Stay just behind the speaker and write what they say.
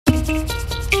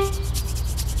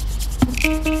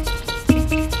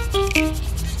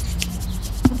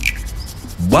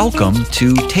Welcome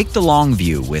to Take the Long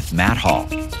View with Matt Hall.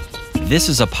 This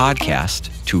is a podcast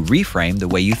to reframe the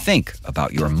way you think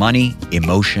about your money,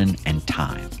 emotion, and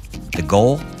time. The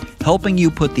goal, helping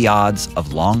you put the odds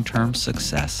of long-term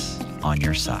success on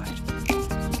your side.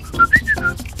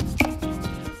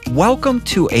 Welcome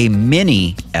to a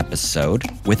mini episode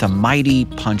with a mighty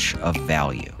punch of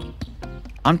value.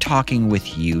 I'm talking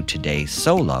with you today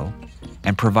solo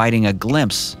and providing a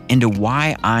glimpse into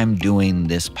why I'm doing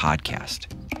this podcast.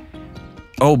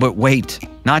 Oh, but wait,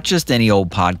 not just any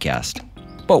old podcast,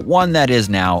 but one that is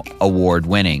now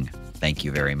award-winning. Thank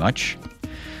you very much.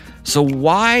 So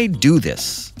why do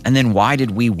this? And then why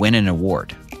did we win an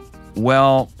award?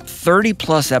 Well, 30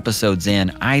 plus episodes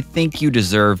in, I think you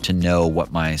deserve to know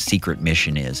what my secret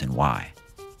mission is and why.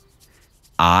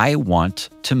 I want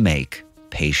to make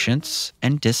patience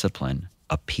and discipline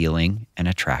appealing and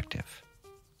attractive.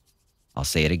 I'll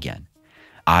say it again.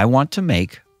 I want to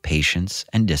make patience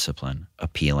and discipline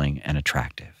appealing and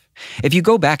attractive. If you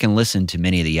go back and listen to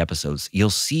many of the episodes, you'll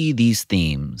see these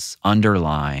themes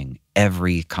underlying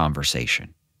every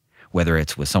conversation, whether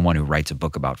it's with someone who writes a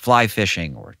book about fly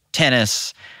fishing or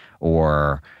tennis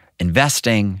or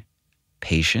investing.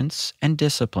 Patience and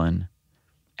discipline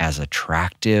as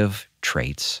attractive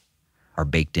traits are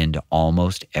baked into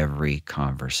almost every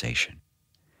conversation.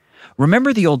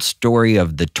 Remember the old story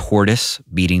of the tortoise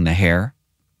beating the hare?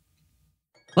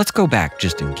 Let's go back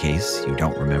just in case you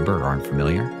don't remember or aren't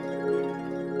familiar.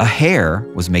 A hare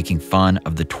was making fun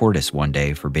of the tortoise one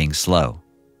day for being slow.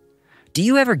 "Do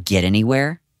you ever get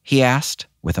anywhere?" he asked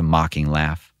with a mocking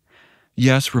laugh.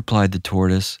 "Yes," replied the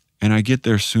tortoise, "and I get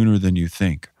there sooner than you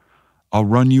think. I'll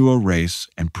run you a race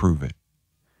and prove it."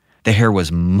 The hare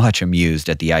was much amused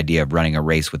at the idea of running a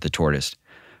race with the tortoise,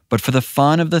 but for the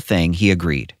fun of the thing, he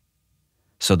agreed.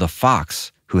 So the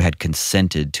fox, who had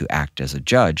consented to act as a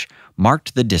judge,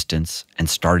 marked the distance and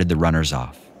started the runners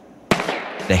off.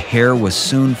 The hare was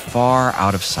soon far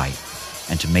out of sight,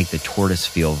 and to make the tortoise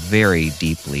feel very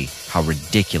deeply how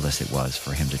ridiculous it was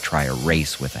for him to try a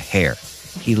race with a hare,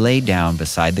 he lay down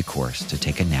beside the course to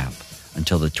take a nap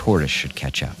until the tortoise should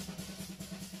catch up.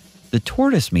 The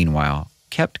tortoise, meanwhile,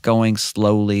 kept going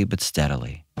slowly but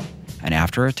steadily, and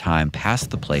after a time passed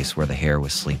the place where the hare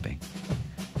was sleeping.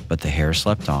 But the hare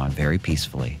slept on very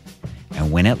peacefully, and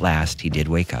when at last he did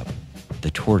wake up, the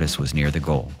tortoise was near the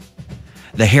goal.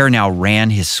 The hare now ran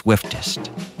his swiftest,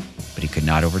 but he could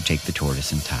not overtake the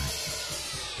tortoise in time.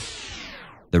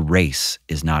 The race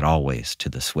is not always to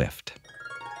the swift.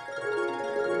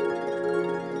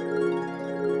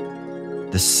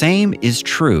 The same is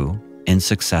true in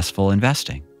successful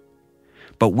investing.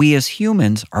 But we as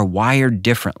humans are wired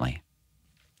differently.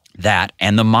 That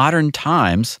and the modern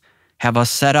times have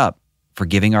us set up for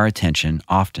giving our attention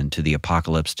often to the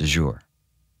apocalypse du jour.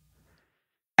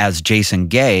 As Jason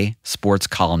Gay, sports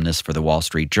columnist for the Wall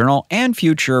Street Journal and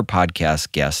future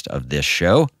podcast guest of this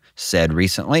show, said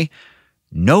recently,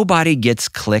 "Nobody gets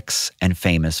clicks and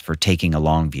famous for taking a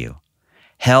long view.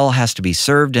 Hell has to be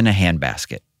served in a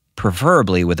handbasket,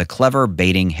 preferably with a clever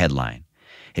baiting headline.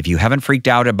 If you haven't freaked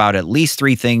out about at least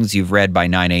 3 things you've read by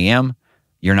 9 a.m.,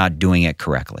 you're not doing it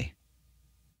correctly."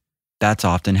 That's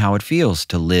often how it feels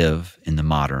to live in the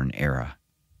modern era.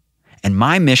 And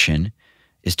my mission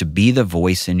is to be the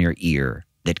voice in your ear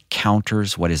that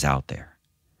counters what is out there,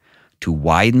 to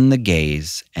widen the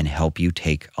gaze and help you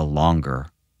take a longer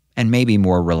and maybe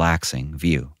more relaxing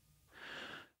view.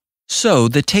 So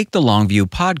the Take the Long View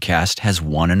podcast has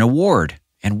won an award,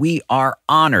 and we are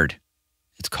honored.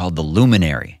 It's called the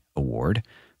Luminary Award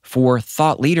for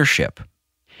Thought Leadership.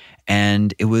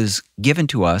 And it was given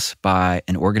to us by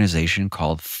an organization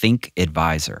called Think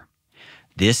Advisor.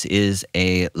 This is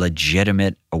a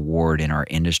legitimate award in our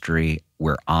industry.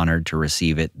 We're honored to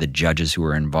receive it. The judges who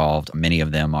are involved, many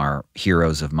of them are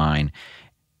heroes of mine.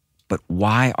 But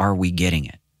why are we getting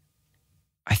it?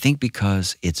 I think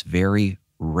because it's very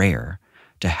rare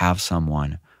to have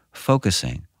someone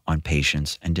focusing on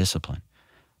patience and discipline,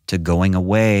 to going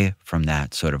away from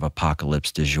that sort of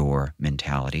apocalypse du jour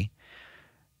mentality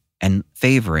and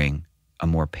favoring a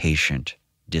more patient,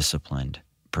 disciplined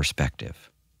perspective.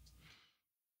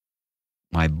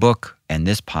 My book and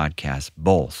this podcast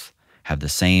both have the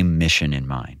same mission in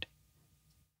mind.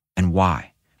 And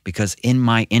why? Because in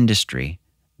my industry,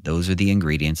 those are the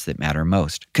ingredients that matter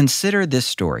most. Consider this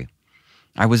story.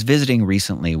 I was visiting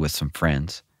recently with some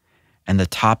friends, and the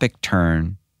topic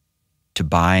turned to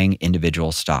buying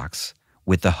individual stocks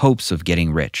with the hopes of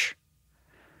getting rich.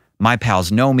 My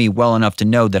pals know me well enough to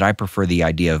know that I prefer the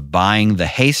idea of buying the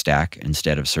haystack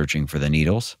instead of searching for the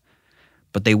needles.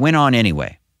 but they went on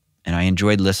anyway, and I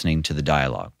enjoyed listening to the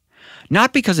dialogue.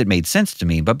 Not because it made sense to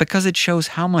me, but because it shows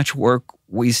how much work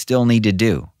we still need to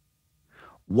do.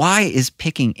 Why is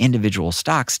picking individual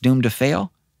stocks doomed to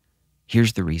fail?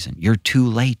 Here's the reason. You're too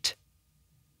late.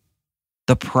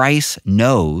 The price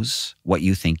knows what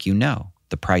you think you know.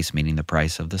 The price meaning the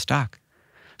price of the stock.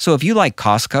 So if you like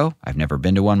Costco, I've never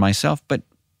been to one myself, but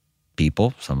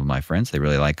people, some of my friends, they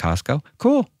really like Costco.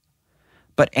 Cool.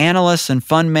 But analysts and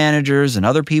fund managers and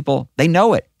other people, they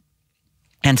know it.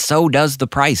 And so does the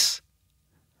price.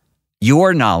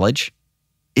 Your knowledge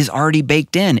is already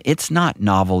baked in. It's not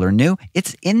novel or new.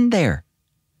 It's in there.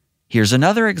 Here's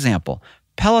another example.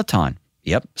 Peloton.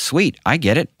 Yep, sweet. I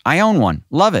get it. I own one.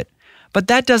 Love it. But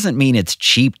that doesn't mean it's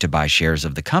cheap to buy shares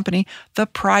of the company. The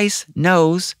price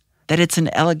knows that it's an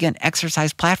elegant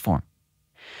exercise platform.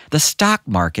 The stock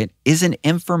market is an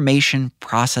information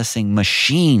processing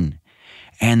machine,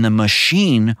 and the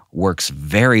machine works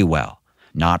very well.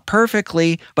 Not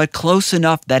perfectly, but close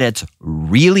enough that it's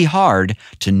really hard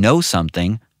to know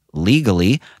something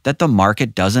legally that the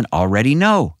market doesn't already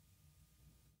know.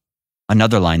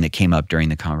 Another line that came up during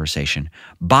the conversation,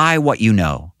 buy what you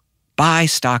know. Buy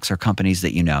stocks or companies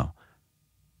that you know.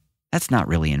 That's not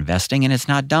really investing, and it's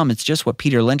not dumb. It's just what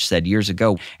Peter Lynch said years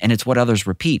ago, and it's what others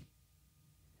repeat.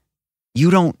 You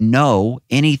don't know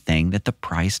anything that the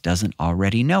price doesn't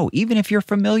already know, even if you're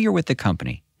familiar with the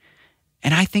company.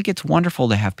 And I think it's wonderful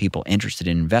to have people interested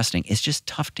in investing. It's just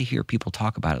tough to hear people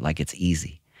talk about it like it's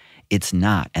easy. It's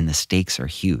not, and the stakes are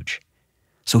huge.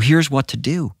 So here's what to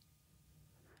do.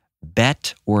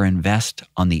 Bet or invest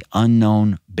on the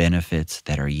unknown benefits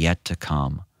that are yet to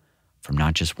come from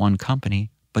not just one company,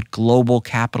 but global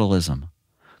capitalism.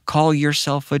 Call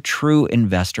yourself a true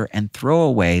investor and throw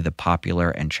away the popular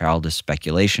and childish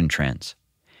speculation trends.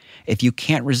 If you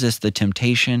can't resist the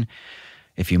temptation,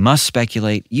 if you must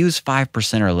speculate, use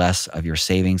 5% or less of your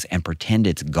savings and pretend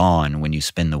it's gone when you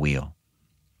spin the wheel.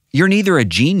 You're neither a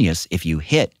genius if you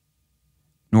hit,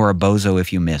 nor a bozo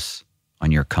if you miss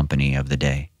on your company of the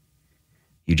day.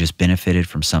 You just benefited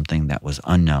from something that was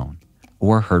unknown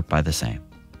or hurt by the same.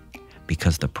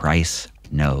 Because the price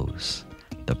knows.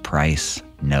 The price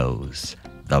knows.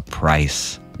 The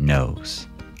price knows.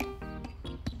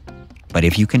 But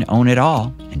if you can own it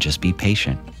all and just be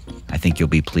patient, I think you'll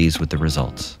be pleased with the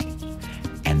results.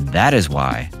 And that is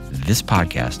why this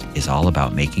podcast is all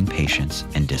about making patience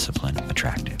and discipline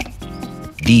attractive.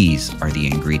 These are the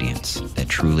ingredients that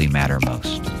truly matter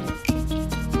most.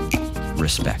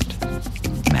 Respect,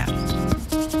 Matt.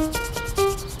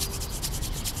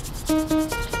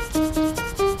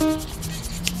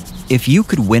 If you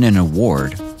could win an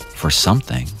award for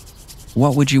something,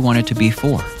 what would you want it to be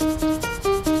for?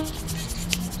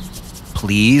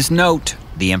 Please note,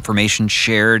 the information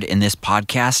shared in this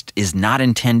podcast is not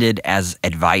intended as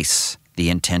advice. The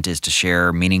intent is to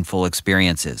share meaningful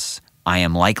experiences. I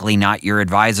am likely not your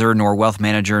advisor, nor wealth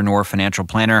manager, nor financial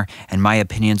planner, and my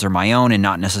opinions are my own and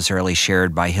not necessarily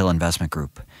shared by Hill Investment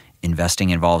Group.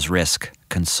 Investing involves risk.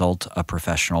 Consult a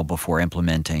professional before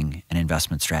implementing an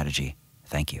investment strategy.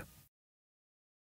 Thank you.